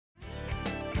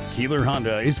Keeler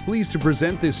Honda is pleased to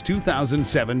present this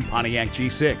 2007 Pontiac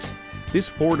G6. This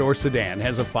four-door sedan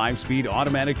has a 5-speed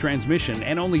automatic transmission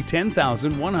and only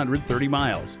 10,130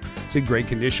 miles. It's in great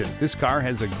condition. This car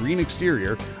has a green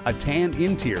exterior, a tan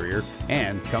interior,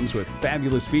 and comes with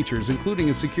fabulous features including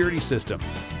a security system,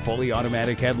 fully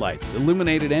automatic headlights,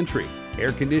 illuminated entry,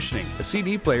 air conditioning, a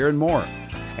CD player, and more.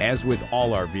 As with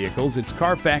all our vehicles, it's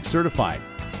CARFAX Certified.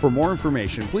 For more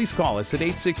information, please call us at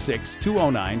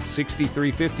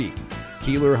 866-209-6350.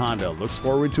 Keeler Honda looks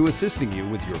forward to assisting you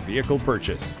with your vehicle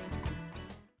purchase.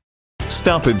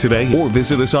 Stop in today or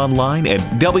visit us online at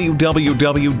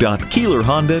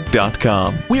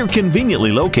www.keelerhonda.com. We are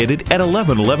conveniently located at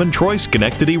 1111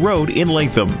 Troy-Schenectedy Road in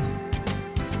Latham.